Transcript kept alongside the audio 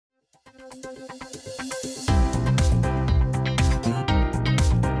Hi,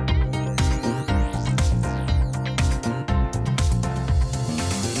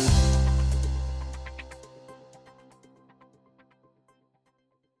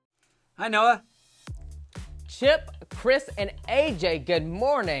 Noah. Chip, Chris, and AJ, good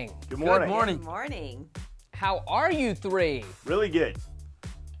morning. Good morning. Good morning. Good morning. How are you three? Really good.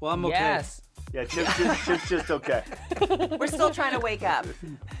 Well, I'm okay. Yes. Yeah, Chip's just okay. We're still trying to wake up.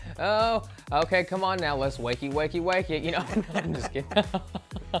 Oh, okay, come on now. Let's wake it. You know, I'm just kidding.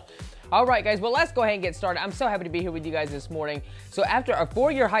 All right, guys, well, let's go ahead and get started. I'm so happy to be here with you guys this morning. So after a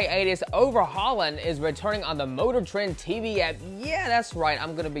 4-year hiatus, Overhaulin is returning on the MotorTrend TV app. Yeah, that's right.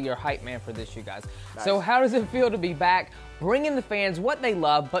 I'm going to be your hype man for this, you guys. Nice. So how does it feel to be back, bringing the fans what they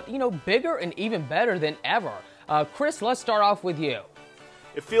love, but, you know, bigger and even better than ever? Chris, let's start off with you.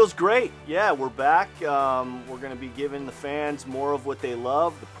 It feels great. Yeah, we're back. We're going to be giving the fans more of what they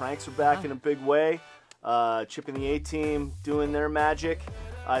love. The pranks are back in a big way. Chip and the A-Team doing their magic.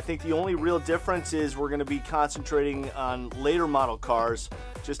 I think the only real difference is we're going to be concentrating on later model cars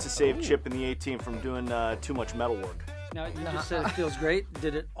just to save Chip and the A-Team from doing too much metal work. Now, you just said it feels great.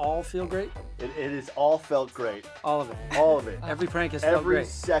 Did it all feel great? It has all felt great. All of it? All of it. Every prank has felt great. Every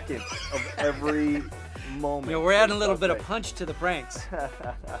second of every moment. You know, we're adding a little bit of punch to the pranks.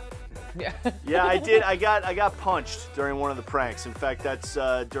 Yeah, I did. I got punched during one of the pranks. In fact, that's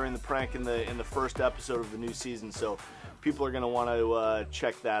during the prank in the first episode of the new season. So people are going to want to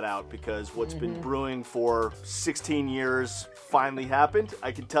check that out because what's been brewing for 16 years finally happened.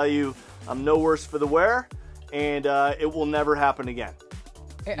 I can tell you I'm no worse for the wear, and it will never happen again.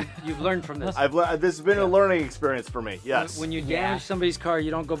 You've learned from this. This has been a learning experience for me, yes. When you damage somebody's car, you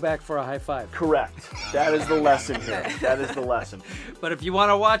don't go back for a high five. Correct. That is the lesson here. That is the lesson. But if you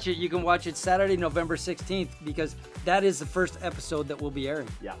want to watch it, you can watch it Saturday, November 16th, because that is the first episode that will be airing.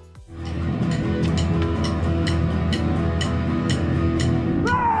 Yeah.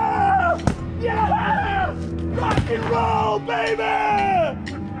 Yeah! Rock and roll, baby!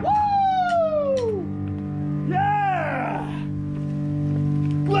 Woo! Yeah!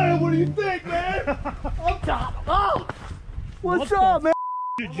 Glenn, what do you think, man? I'm top. Oh! What's up, man?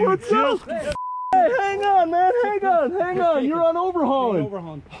 What's up? Hey, hang on, man. Hang on. You're on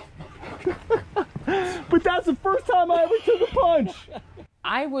Overhaulin. But that's the first time I ever took a punch.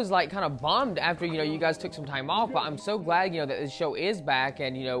 I was like kind of bummed after, you know, you guys took some time off, but I'm so glad, you know, that the show is back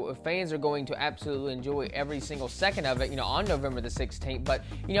and, you know, fans are going to absolutely enjoy every single second of it, you know, on November the 16th. But,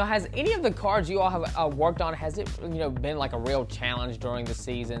 you know, has any of the cars you all have worked on, has it, you know, been like a real challenge during the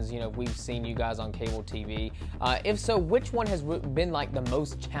seasons? You know, we've seen you guys on cable TV. If so, which one has been like the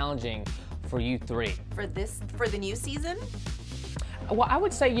most challenging for you three? For the new season? Well, I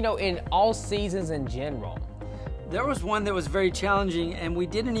would say, you know, in all seasons in general. There was one that was very challenging, and we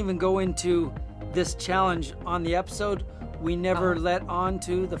didn't even go into this challenge on the episode. We never let on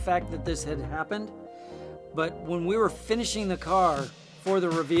to the fact that this had happened. But when we were finishing the car for the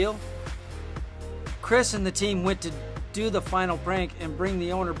reveal, Chris and the team went to do the final prank and bring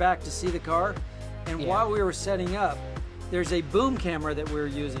the owner back to see the car. And while we were setting up, there's a boom camera that we were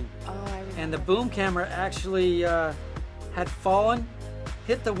using. And the boom camera actually had fallen,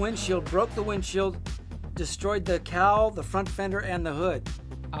 hit the windshield, broke the windshield, destroyed the cowl, the front fender, and the hood.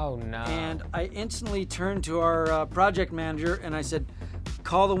 Oh, no. And I instantly turned to our project manager and I said,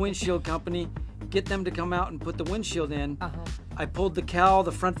 call the windshield company, get them to come out and put the windshield in. I pulled the cowl,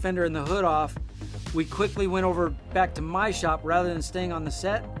 the front fender, and the hood off. We quickly went over back to my shop rather than staying on the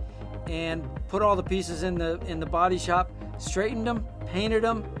set and put all the pieces in the body shop, straightened them, painted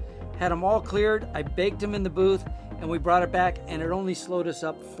them, had them all cleared. I baked them in the booth and we brought it back, and it only slowed us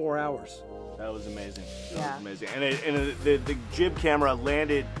up 4 hours. That was amazing. That was amazing. And the jib camera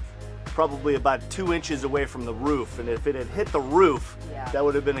landed probably about 2 inches away from the roof. And if it had hit the roof, that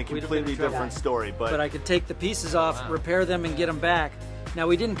would have been a completely different story. But I could take the pieces off, repair them, and get them back. Now,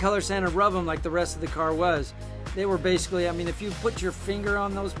 we didn't color sand or rub them like the rest of the car was. They were basically, I mean, if you put your finger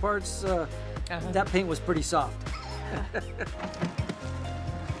on those parts, that paint was pretty soft.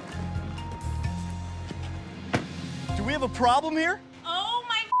 Do we have a problem here? Oh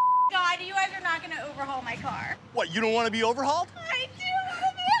my God, you guys are not gonna overhaul my car. What, you don't want to be overhauled? I do want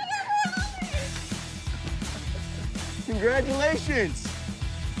to be overhauled. Congratulations.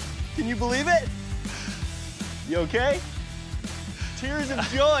 Can you believe it? You okay? Tears of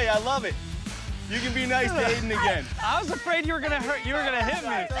joy, I love it. You can be nice to Aiden again. I was afraid you were gonna hit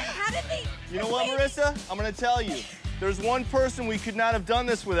me. How did they? You know what, Marissa? I'm gonna tell you. There's one person we could not have done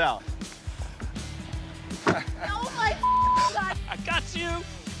this without. Oh my God. I got you.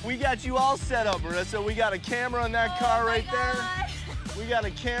 We got you all set up, Marissa. We got a camera on that car right there. We got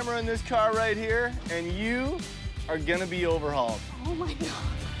a camera in this car right here, and you are gonna be overhauled. Oh my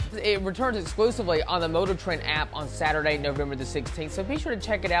God. It returns exclusively on the MotorTrend app on Saturday, November the 16th. So be sure to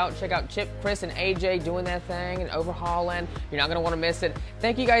check it out. Check out Chip, Chris, and AJ doing that thing and overhauling. You're not going to want to miss it.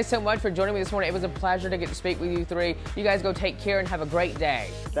 Thank you guys so much for joining me this morning. It was a pleasure to get to speak with you three. You guys go take care and have a great day.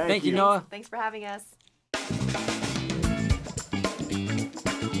 Thank you, Noah. Thanks for having us.